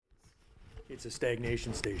It's a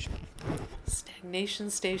stagnation station. Stagnation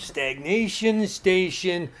station. Stagnation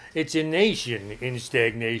station. It's a nation in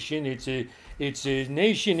stagnation. It's a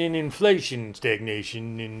nation in inflation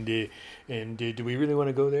stagnation. And do we really want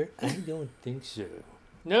to go there? I don't think so.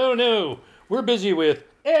 No. We're busy with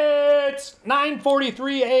it's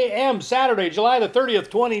 9:43 a.m. Saturday, July the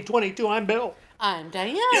 30th, 2022. I'm Bill. I'm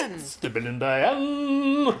Diane. It's the Bill and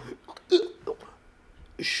Diane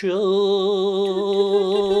show.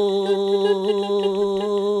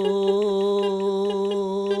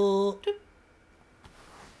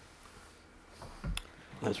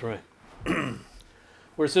 That's right.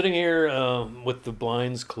 We're sitting here with the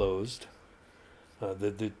blinds closed.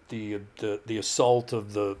 The assault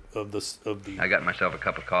of the I got myself a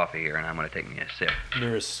cup of coffee here, and I'm going to take me a sip.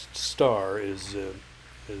 Nearest star is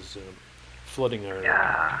flooding our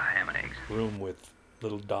ham and eggs. room with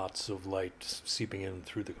little dots of light seeping in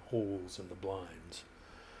through the holes in the blinds.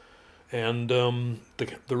 And the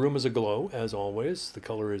room is aglow, as always. The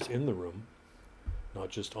color is in the room, not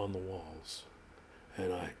just on the walls.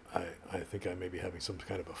 And I think I may be having some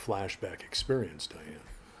kind of a flashback experience,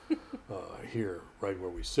 Diane, here, right where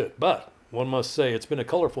we sit. But one must say it's been a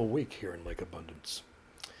colorful week here in Lake Abundance.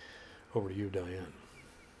 Over to you, Diane.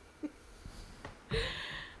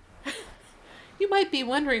 You might be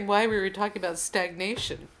wondering why we were talking about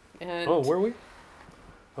stagnation. And, Were we?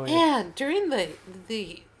 Oh, yeah. And during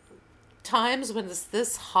the times when it's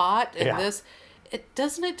this hot and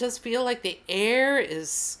doesn't it just feel like the air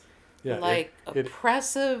is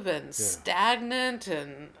oppressive and stagnant,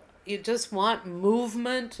 and you just want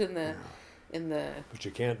movement in the But you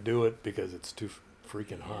can't do it because it's too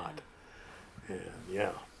freaking hot. And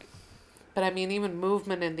But I mean, even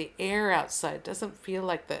movement in the air outside doesn't feel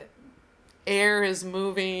like the air is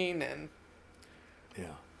moving, and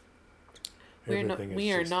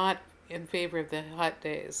we are not in favor of the hot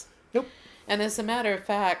days. Nope. And as a matter of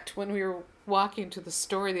fact, when we were walking to the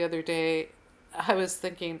store the other day, I was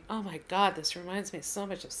thinking, oh my God, this reminds me so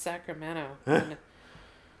much of Sacramento. And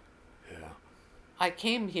I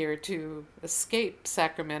came here to escape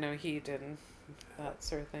Sacramento heat and that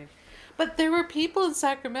sort of thing. But there were people in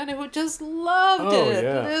Sacramento who just loved it.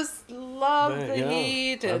 Yeah. Just loved the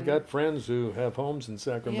heat. I've got friends who have homes in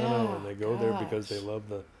Sacramento, and they go there because they love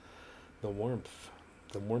the warmth,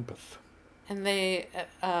 the warmth. And they,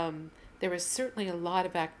 there was certainly a lot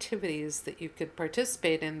of activities that you could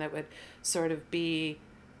participate in that would sort of be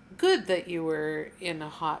good that you were in a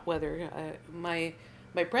hot weather. My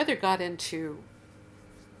brother got into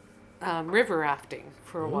river rafting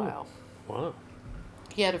for a while. Wow.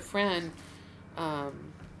 He had a friend,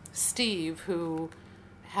 Steve, who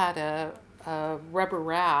had a rubber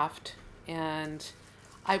raft, and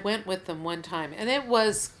I went with them one time, and it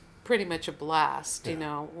was pretty much a blast,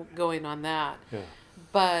 going on that. Yeah.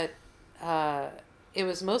 But it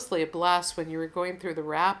was mostly a blast when you were going through the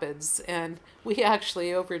rapids, and we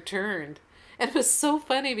actually overturned. And it was so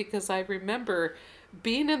funny because I remember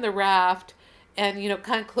being in the raft and,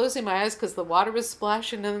 kind of closing my eyes because the water was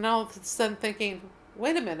splashing, and then all of a sudden thinking,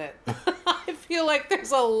 wait a minute, I feel like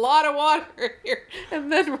there's a lot of water here. And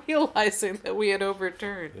then realizing that we had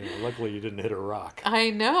overturned. Yeah, luckily you didn't hit a rock. I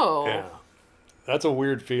know. Yeah. That's a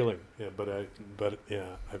weird feeling. Yeah, but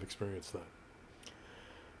I've experienced that.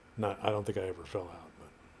 I don't think I ever fell out, but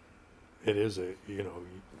it is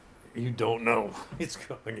you don't know. It's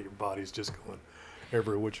going, your body's just going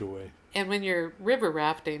every which way. And when you're river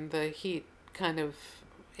rafting, the heat kind of,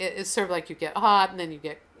 it's sort of like you get hot and then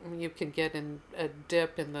you can get in a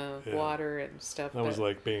dip in the water and stuff. That was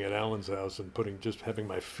like being at Alan's house and having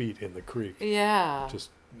my feet in the creek. Yeah. Just,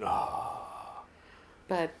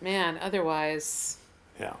 But man, otherwise,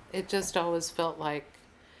 it just always felt like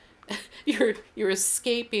you're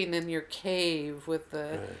escaping in your cave with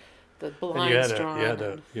the blinds drawn.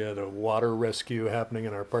 You had a water rescue happening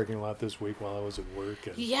in our parking lot this week while I was at work.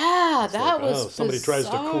 And that was somebody bizarre. tries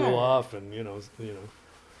to cool off, and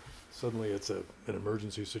suddenly it's an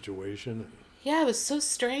emergency situation. Yeah, it was so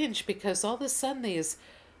strange because all of a sudden these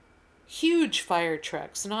huge fire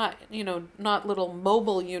trucks, not little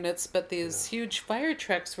mobile units, but these huge fire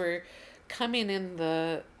trucks were coming in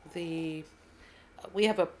we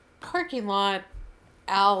have a parking lot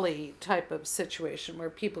alley type of situation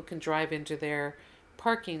where people can drive into their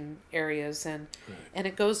parking areas, and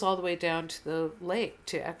it goes all the way down to the lake,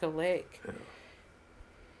 to Echo Lake. Yeah.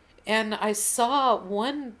 And I saw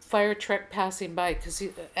one fire truck passing by because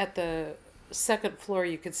at the second floor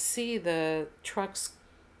you could see the truck's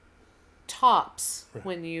tops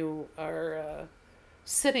when you are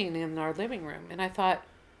sitting in our living room. And I thought,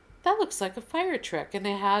 that looks like a fire truck. And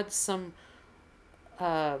they had some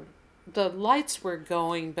the lights were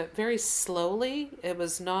going, but very slowly. It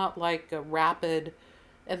was not like a rapid,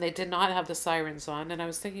 and they did not have the sirens on. And I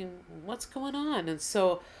was thinking, what's going on? And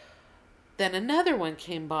so then another one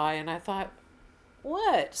came by, and I thought,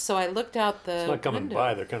 what? So I looked out the It's not coming window.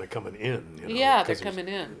 by; they're kind of coming in. You know, Yeah, they're 'cause it's- coming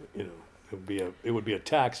in. You know, it would be a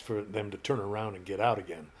tax for them to turn around and get out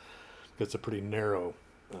again. It's a pretty narrow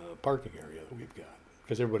parking area that we've got,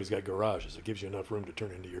 because everybody's got garages. It gives you enough room to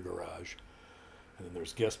turn into your garage, and then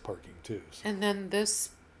there's guest parking too. So. And then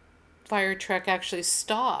this fire truck actually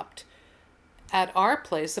stopped at our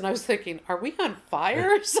place, and I was thinking, are we on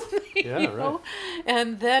fire or something? Yeah, you know?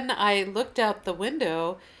 And then I looked out the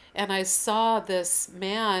window, and I saw this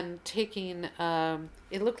man taking,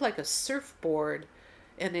 it looked like a surfboard,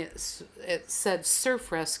 and it said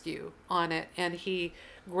surf rescue on it, and he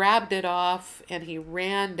grabbed it off and he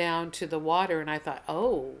ran down to the water, and I thought,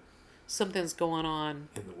 oh, something's going on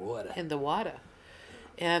In the water. in the water.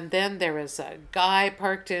 And then there was a guy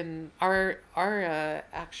parked in our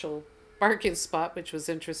actual parking spot, which was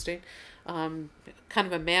interesting. Kind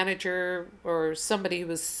of a manager or somebody who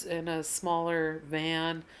was in a smaller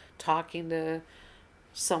van talking to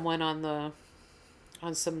someone on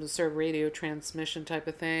some sort of radio transmission type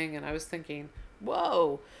of thing. And I was thinking,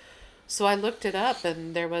 whoa. So I looked it up,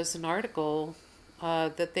 and there was an article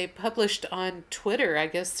that they published on Twitter. I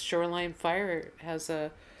guess Shoreline Fire has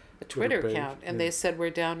a Twitter page, account, and yeah. they said we're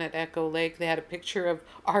down at Echo Lake. They had a picture of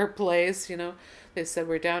our place, you know. They said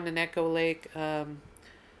we're down in Echo Lake on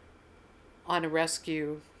a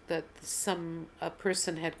rescue that a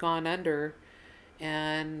person had gone under,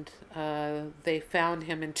 and they found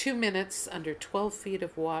him in 2 minutes under 12 feet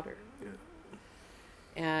of water. Yeah.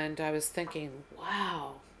 And I was thinking,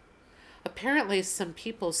 wow. Apparently some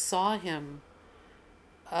people saw him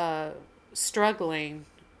struggling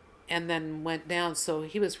and then went down, so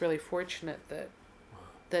he was really fortunate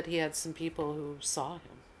that he had some people who saw him.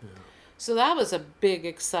 Yeah. So that was a big,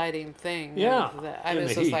 exciting thing. Yeah, That I in was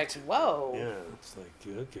the just heat. like, whoa. Yeah, it's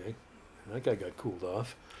like, okay, that guy got cooled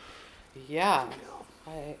off. Yeah.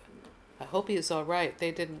 I hope he's all right.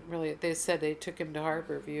 They didn't really, they said they took him to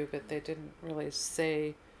Harborview, but they didn't really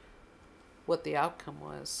say what the outcome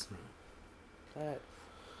was. But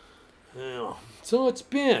Yeah. So it's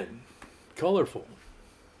been colorful.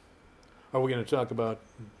 Are we going to talk about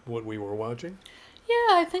what we were watching?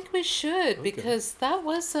 yeah, I think we should, Okay. because that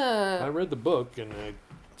was I read the book, and I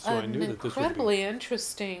an knew that this would be incredibly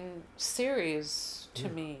interesting series to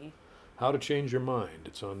me. How to Change Your Mind.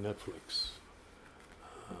 It's on Netflix,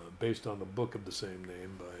 based on the book of the same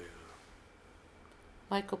name by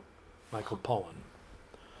Michael Pollan.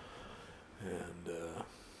 And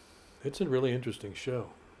it's a really interesting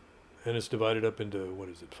show. And it's divided up into,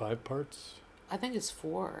 5 parts? I think it's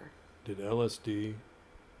 4. Did LSD,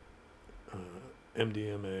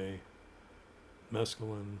 MDMA,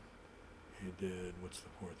 mescaline. He did, what's the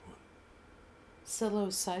 4th one?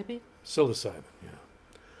 Psilocybin? Psilocybin, yeah.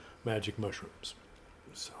 Magic mushrooms.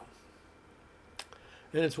 So,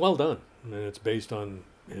 and it's well done. And it's based on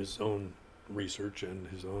his own research and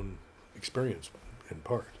his own experience in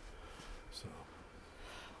part. So,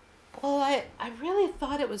 Well, I really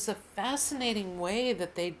thought it was a fascinating way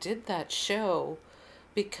that they did that show,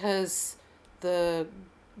 because the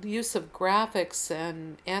use of graphics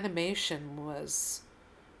and animation was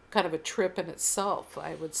kind of a trip in itself,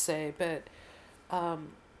 I would say. But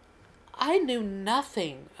I knew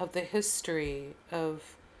nothing of the history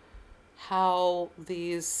of how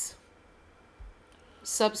these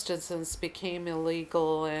substances became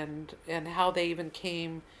illegal, and how they even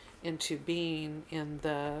came into being in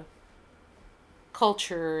the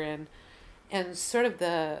culture, and sort of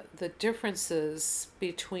the differences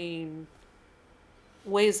between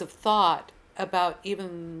ways of thought about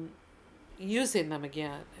even using them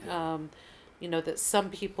again. That some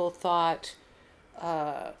people thought,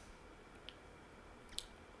 I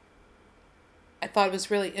thought it was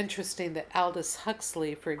really interesting that Aldous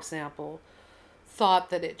Huxley, for example, thought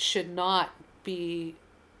that it should not be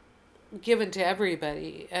given to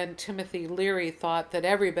everybody, and Timothy Leary thought that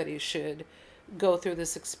everybody should go through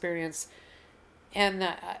this experience.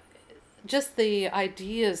 And just the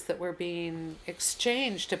ideas that were being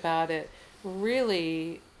exchanged about it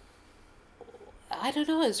really, I don't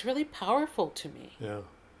know, is really powerful to me. yeah.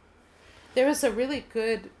 There was a really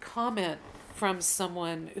good comment from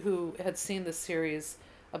someone who had seen the series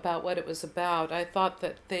about what it was about. I thought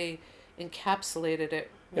that they encapsulated it.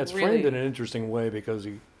 Yeah, it's really framed in an interesting way, because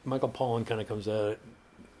Michael Pollan kind of comes at it.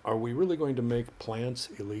 Are we really going to make plants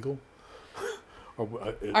illegal?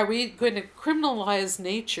 Are we going to criminalize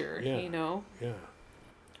nature? Yeah. You know. Yeah.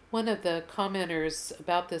 One of the commenters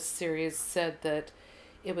about this series said that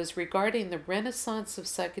It was regarding the renaissance of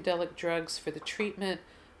psychedelic drugs for the treatment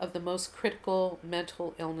of the most critical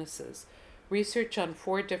mental illnesses. Research on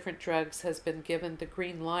 4 different drugs has been given the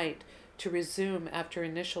green light to resume after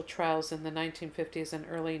initial trials in the 1950s and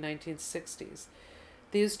early 1960s.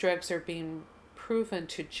 These drugs are being proven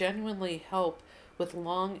to genuinely help with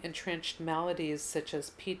long entrenched maladies such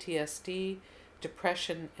as PTSD,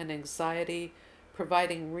 depression, and anxiety,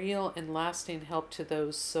 providing real and lasting help to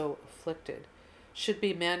those so afflicted. Should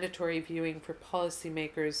be mandatory viewing for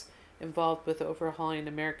policymakers involved with overhauling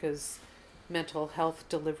America's mental health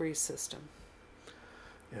delivery system.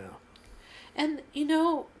 Yeah. And you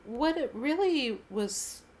know, what it really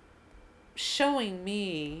was showing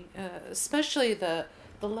me, especially the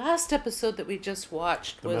last episode that we just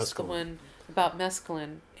watched was the one about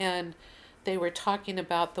mescaline, and they were talking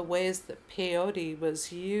about the ways that peyote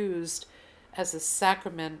was used as a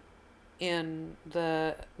sacrament in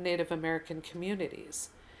the Native American communities.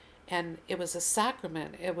 And it was a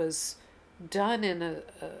sacrament. It was done in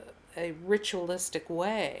a ritualistic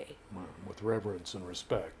way. With reverence and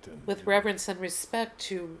respect. With reverence and respect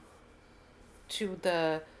to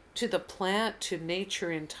the plant, to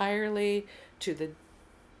nature entirely, to the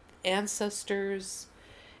ancestors.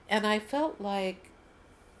 And I felt like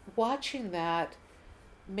watching that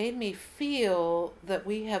made me feel that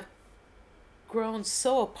we have grown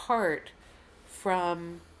so apart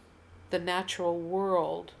from the natural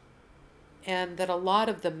world, and that a lot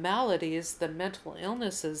of the maladies, the mental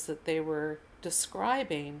illnesses that they were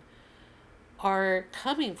describing, are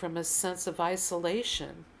coming from a sense of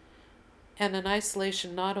isolation, and an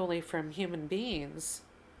isolation not only from human beings,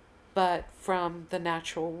 but from the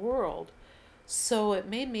natural world. So it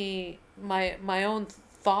made me, my own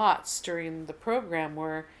thoughts during the program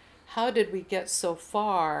were, how did we get so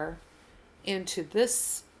far into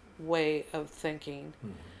this way of thinking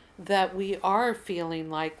that we are feeling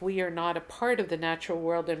like we are not a part of the natural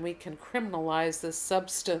world, and we can criminalize this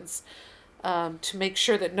substance to make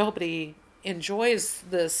sure that nobody enjoys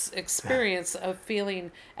this experience of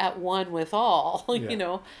feeling at one with all, you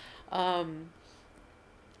know.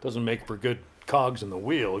 Doesn't make for good cogs in the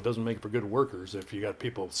wheel. It doesn't make for good workers if you got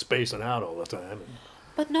people spacing out all the time.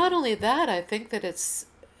 But not only that, I think that it's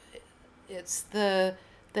that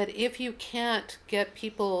if you can't get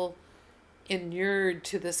people inured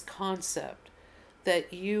to this concept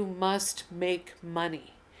that you must make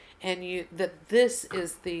money, and that this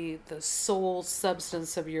is the sole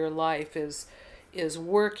substance of your life is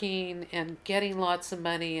working and getting lots of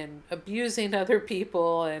money and abusing other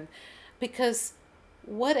people, and because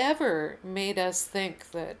whatever made us think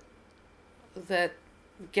that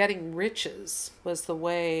getting riches was the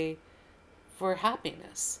way for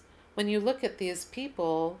happiness. When you look at these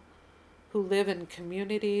people who live in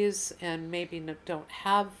communities and maybe don't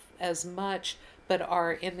have as much, but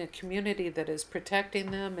are in a community that is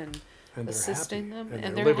protecting them and assisting them,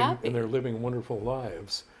 and they're happy. And they're living wonderful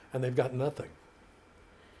lives, and they've got nothing.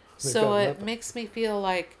 So it makes me feel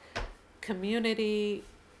like community,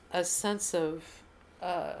 a sense of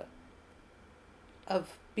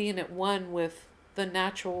being at one with the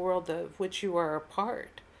natural world of which you are a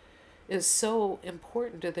part, is so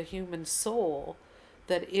important to the human soul,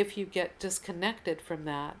 that if you get disconnected from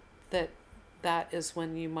that is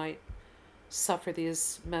when you might suffer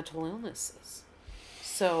these mental illnesses.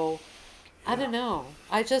 So I don't know.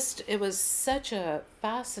 It was such a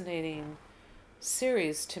fascinating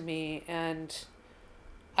series to me, and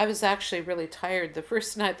I was actually really tired the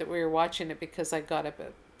first night that we were watching it because I got up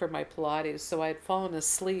for my Pilates, so I had fallen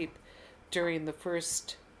asleep during the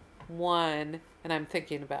first one, and I'm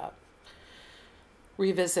thinking about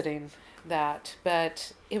revisiting that.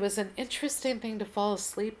 But it was an interesting thing to fall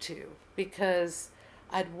asleep to, because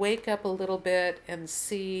I'd wake up a little bit and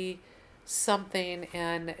see something,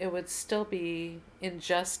 and it would still be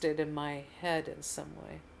ingested in my head in some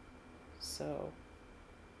way. So,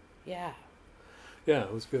 yeah. Yeah,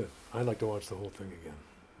 it was good. I'd like to watch the whole thing again,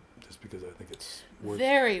 just because I think it's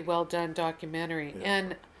very well done documentary. Yeah.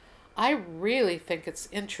 And I really think it's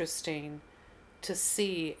interesting to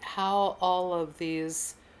see how all of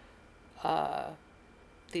these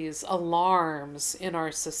alarms in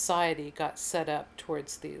our society got set up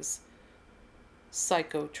towards these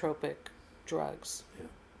psychotropic drugs,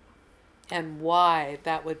 and why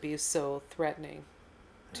that would be so threatening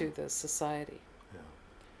to the society.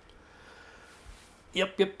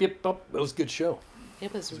 Yep. It was a good show.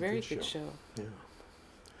 It was a very good show. Yeah.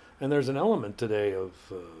 And there's an element today of,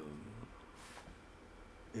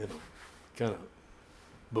 kind of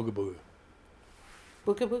boogaboo.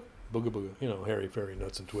 Boogaboo? Boogaboo, hairy fairy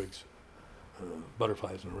nuts and twigs,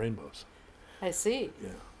 butterflies and rainbows. I see.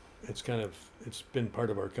 Yeah. it's been part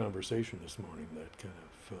of our conversation this morning, that kind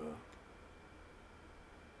of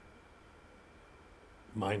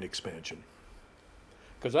mind expansion.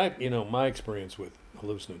 Because my experience with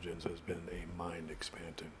hallucinogens has been a mind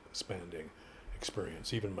expanding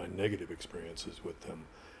experience. Even my negative experiences with them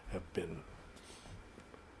have been,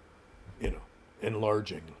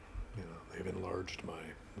 enlarging. They've enlarged my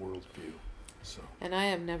worldview. So. And I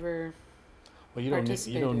have never. Well, you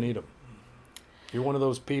don't need them. You're one of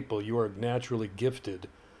those people. You are naturally gifted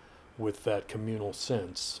with that communal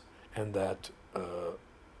sense and that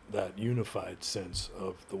unified sense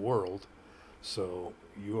of the world. So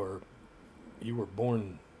you were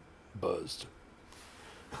born buzzed.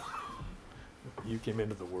 You came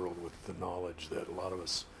into the world with the knowledge that a lot of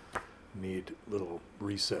us need little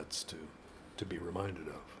resets to be reminded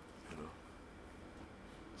of.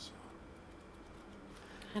 So.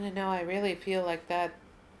 I don't know. I really feel like that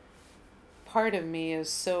part of me is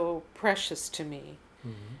so precious to me.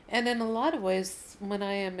 Mm-hmm. And in a lot of ways, when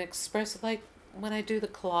I am expressing, like when I do the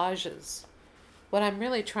collages, what I'm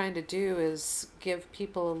really trying to do is give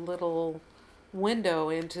people a little window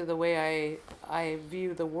into the way I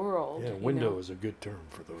view the world. Yeah, window is a good term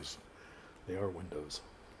for those. They are windows.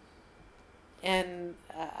 And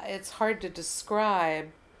it's hard to describe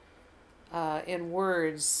in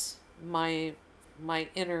words my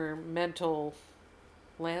inner mental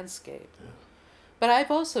landscape. Yeah. But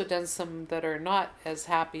I've also done some that are not as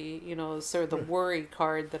happy, sort of the worry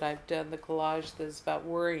card that I've done, the collage that's about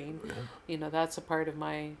worrying. Yeah. That's a part of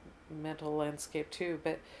my mental landscape too.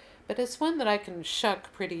 But it's one that I can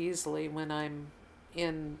shuck pretty easily when I'm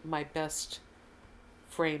in my best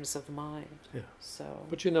frames of mind. Yeah. So.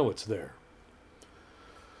 But it's there.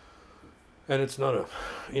 And it's not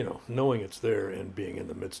knowing it's there and being in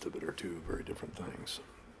the midst of it are two very different things.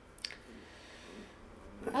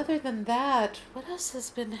 Other than that, what else has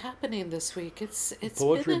been happening this week? It's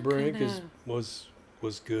Poetry been break kinda... was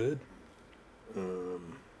good.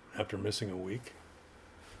 After missing a week,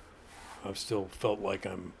 I've still felt like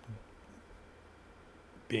I'm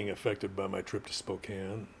being affected by my trip to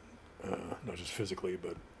Spokane, not just physically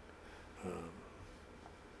but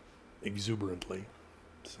exuberantly.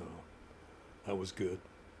 So that was good.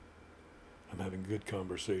 I'm having good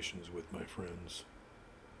conversations with my friends.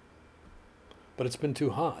 But it's been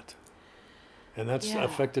too hot. And that's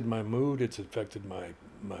affected my mood. It's affected my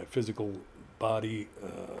physical body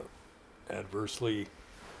adversely.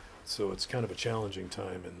 So it's kind of a challenging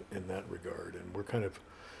time in that regard. And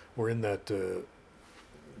we're in that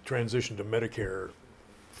transition to Medicare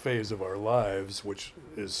phase of our lives, which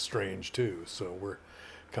is strange too. So we're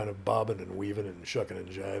kind of bobbing and weaving and shucking and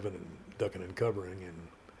jiving and ducking and covering and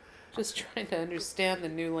just trying to understand the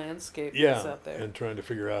new landscape that's out there. And trying to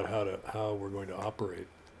figure out how we're going to operate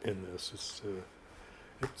in this.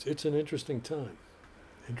 It's an interesting time,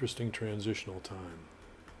 interesting transitional time.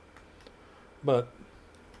 But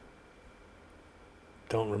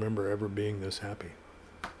don't remember ever being this happy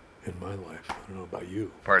in my life. I don't know about you.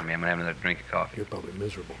 Pardon me, I'm going to have another drink of coffee. You're probably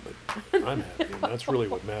miserable, but I'm happy, and that's really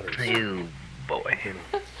what matters. You boy.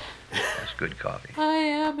 That's good coffee. I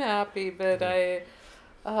am happy, but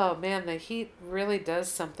oh man, the heat really does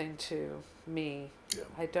something to me. Yeah.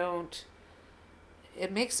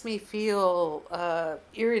 It makes me feel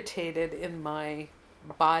irritated in my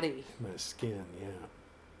body. My skin, yeah.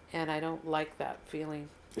 And I don't like that feeling.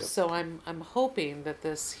 Yep. So I'm hoping that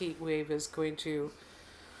this heat wave is going to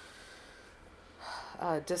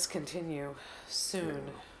discontinue soon.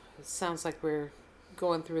 Yeah. It sounds like we're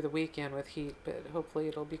going through the weekend with heat, but hopefully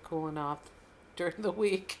it'll be cooling off during the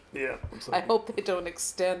week. Yeah. I hope they don't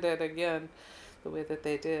extend it again the way that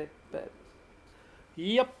they did, but...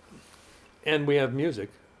 Yep. And we have music.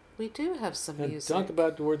 We do have some and music. Talk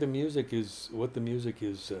about what the music is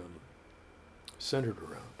centered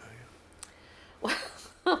around, Diane.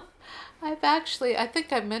 Well, I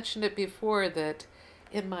think I've mentioned it before that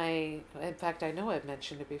in fact, I know I've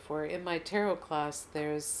mentioned it before. In my tarot class,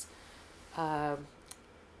 there's a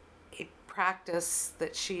practice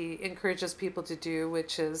that she encourages people to do,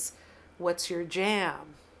 which is, what's your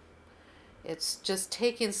jam? It's just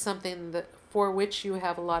taking something for which you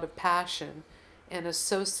have a lot of passion and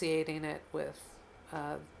associating it with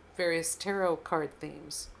various tarot card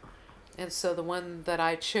themes. And so the one that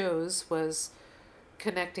I chose was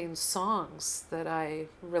connecting songs that I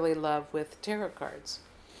really love with tarot cards.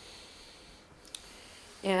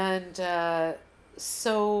 And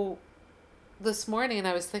so this morning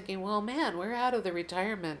I was thinking, well, man, we're out of the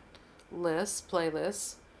retirement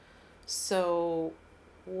playlist. So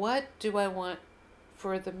what do I want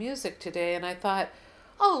for the music today? And I thought,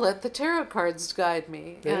 I'll let the tarot cards guide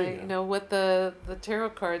me. There And you go. you know what the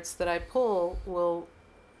tarot cards that I pull will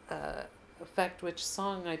affect which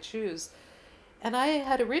song I choose. And I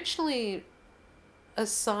had originally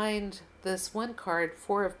assigned this one card,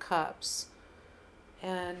 Four of Cups,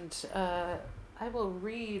 and I will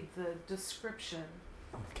read the description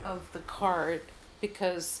of the card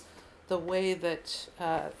because the way that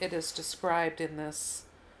it is described in this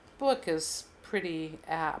book is pretty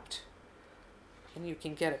apt, and you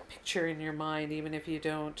can get a picture in your mind even if you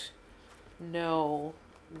don't know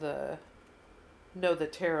the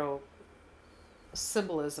tarot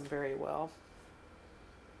symbolism very well.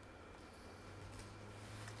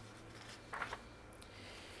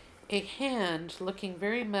 A hand looking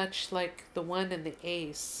very much like the one in the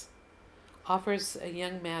ace offers a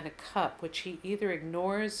young man a cup which he either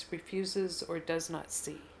ignores, refuses, or does not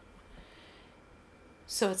see.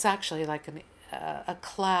 So it's actually like a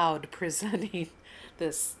cloud presenting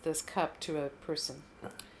this cup to a person.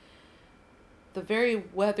 The very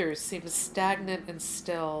weather seems stagnant and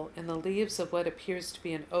still, and the leaves of what appears to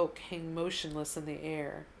be an oak hang motionless in the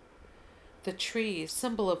air. The tree,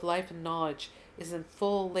 symbol of life and knowledge, is in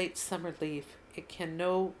full late summer leaf. It can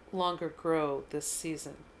no longer grow this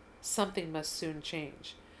season. Something must soon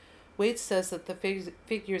change. Waite says that the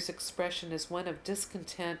figure's expression is one of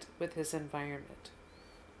discontent with his environment.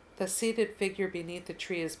 The seated figure beneath the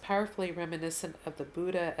tree is powerfully reminiscent of the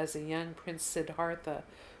Buddha as a young Prince Siddhartha,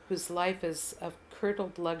 whose life is of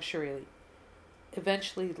curdled luxury,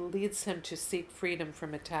 eventually leads him to seek freedom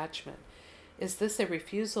from attachment. Is this a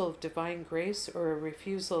refusal of divine grace or a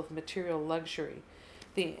refusal of material luxury?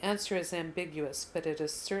 The answer is ambiguous, but it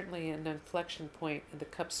is certainly an inflection point in the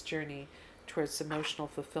cup's journey towards emotional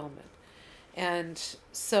fulfillment. And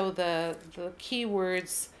so the key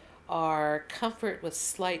words are comfort with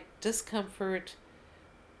slight discomfort,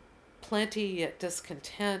 plenty yet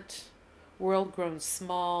discontent, world grown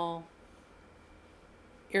small,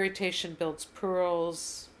 irritation builds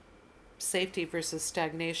pearls, safety versus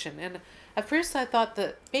stagnation. And at first I thought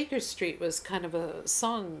that Baker Street was kind of a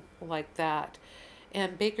song like that.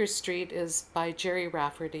 And Baker Street is by Jerry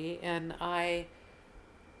Rafferty, and I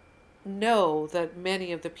know that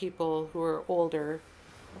many of the people who are older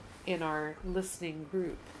in our listening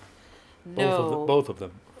group Both of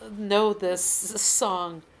them. know this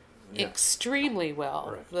song Yeah. extremely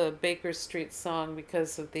well, Right. the Baker Street song,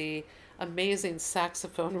 because of the amazing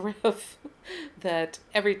saxophone riff that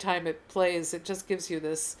every time it plays, it just gives you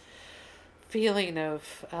this feeling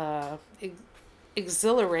of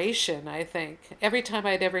exhilaration, I think. Every time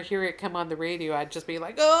I'd ever hear it come on the radio, I'd just be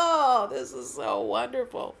like, oh, this is so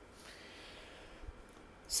wonderful.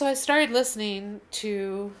 So I started listening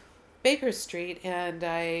to Baker Street, and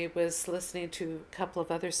I was listening to a couple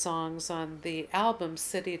of other songs on the album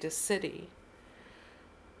City to City.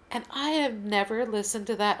 And I have never listened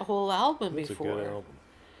to that whole album It's before. a good album.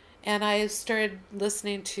 And I started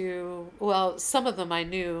listening to, well, some of them I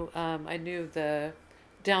knew. I knew the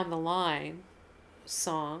Down the Line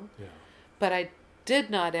song, Yeah. but I did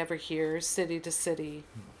not ever hear City to City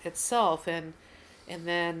itself. And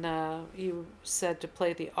then you said to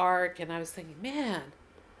play the Ark, and I was thinking, man,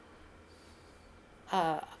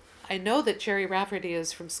 I know that Jerry Rafferty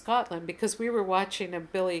is from Scotland because we were watching a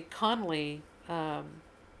Billy Connolly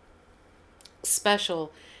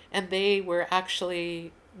special, and they were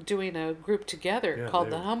actually doing a group together called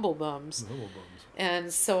the Humble Bums. Humble Bums.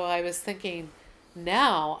 And so I was thinking,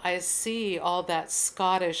 now I see all that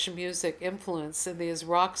Scottish music influence in these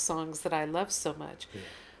rock songs that I love so much. Yeah.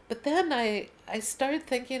 But then I started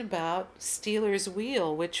thinking about Steeler's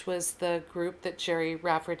Wheel, which was the group that Jerry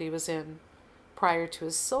Rafferty was in prior to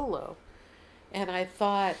his solo. And I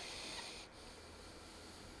thought,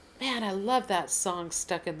 man, I love that song,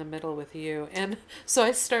 Stuck in the Middle with You. And so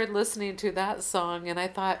I started listening to that song, and I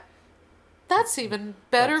thought, that's even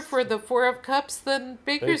better for the Four of Cups than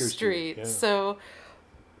Baker Street. Yeah. So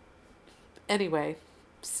anyway,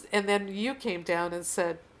 and then you came down and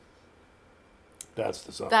said, That's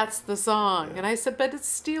the song. that's the song. Yeah. And I said, but it's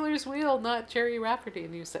Steeler's Wheel, not Jerry Rafferty.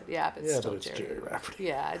 And you said, yeah, but it's still but it's Jerry Rafferty.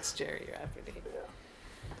 Yeah, it's Jerry Rafferty. Yeah.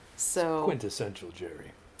 So Quintessential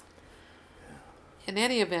Jerry. in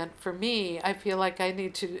any event, for me, I feel like I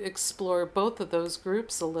need to explore both of those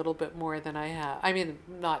groups a little bit more than I have. I mean,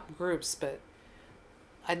 not groups, but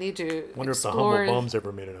I need to Wonder explore. if the Humble Bums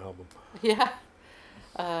ever made an album. Yeah.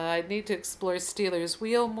 I need to explore Steeler's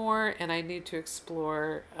Wheel more, and I need to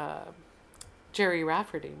explore Jerry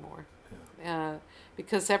Rafferty more. Yeah.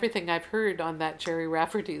 Because everything I've heard on that Jerry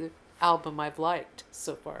Rafferty album I've liked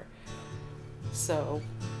so far. So,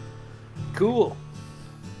 Cool.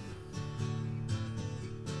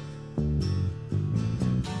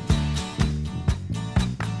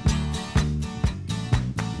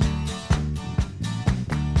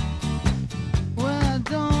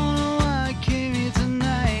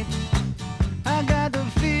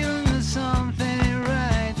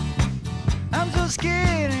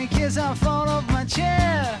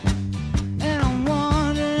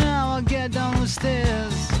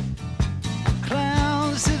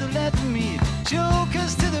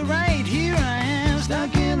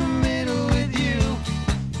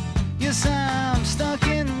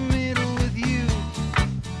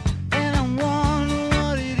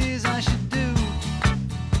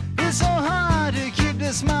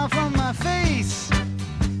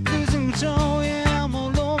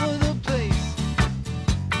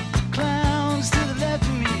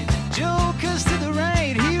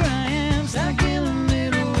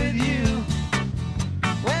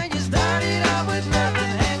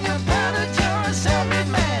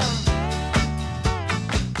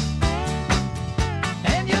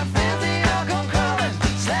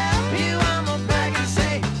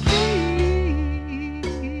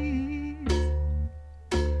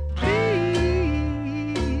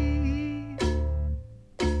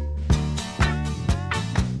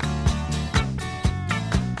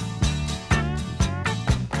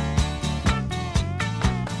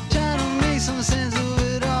 on the sand.